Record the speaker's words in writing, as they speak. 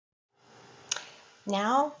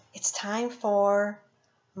Now it's time for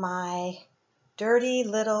my dirty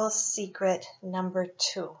little secret number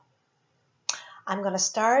 2. I'm going to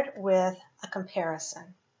start with a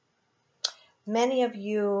comparison. Many of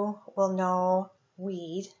you will know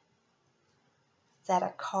weed that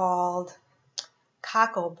are called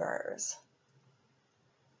cockelburs.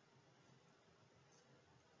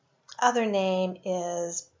 Other name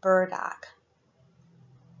is burdock.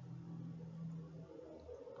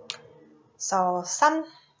 So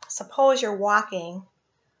suppose you're walking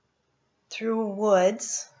through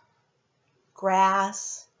woods,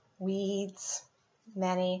 grass, weeds,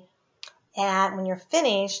 many, and when you're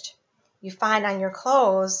finished, you find on your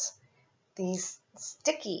clothes these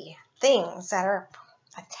sticky things that are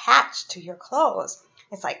attached to your clothes.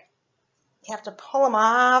 It's like you have to pull them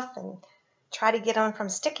off and try to get them from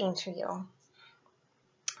sticking to you.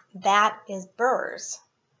 That is burrs.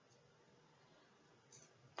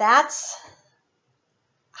 That's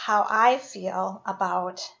how I feel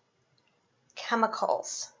about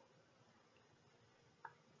chemicals.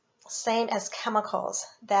 Same as chemicals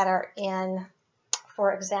that are in,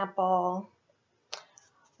 for example,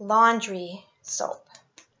 laundry soap,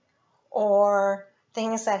 or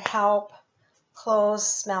things that help clothes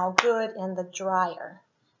smell good in the dryer.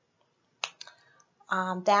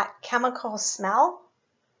 That chemical smell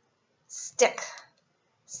sticks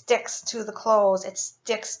to the clothes. It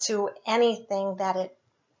sticks to anything that it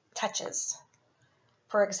touches.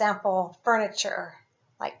 For example, furniture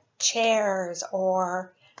like chairs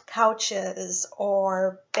or couches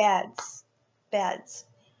or beds.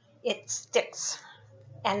 It sticks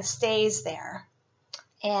and stays there.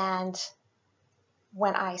 And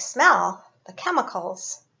when I smell the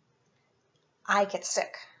chemicals, I get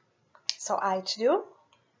sick. So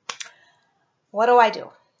what do I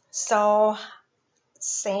do? So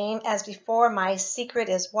same as before, my secret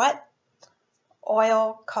is what?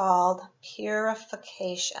 Oil called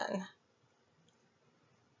Purification.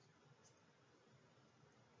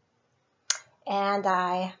 And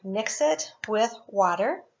I mix it with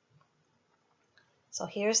water. So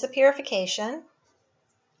here's the Purification.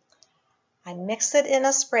 I mix it in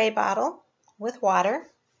a spray bottle with water.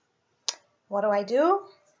 What do?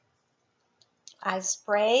 I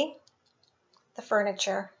spray the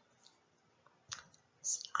furniture,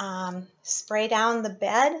 spray down the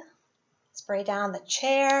bed, spray down the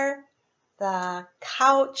chair, the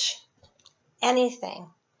couch, anything,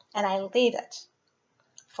 and I leave it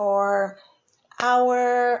for an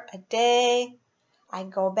hour, a day. I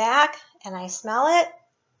go back and I smell it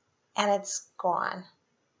and it's gone.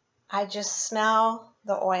 I just smell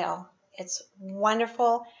the oil. It's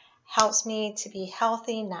wonderful, helps me to be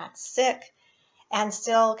healthy, not sick, and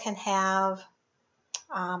still can have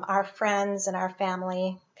our friends and our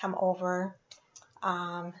family come over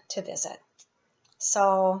to visit.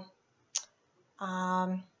 So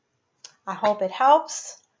I hope it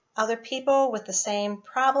helps other people with the same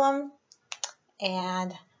problem.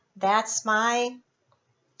 And that's my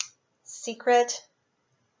secret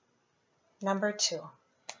number 2.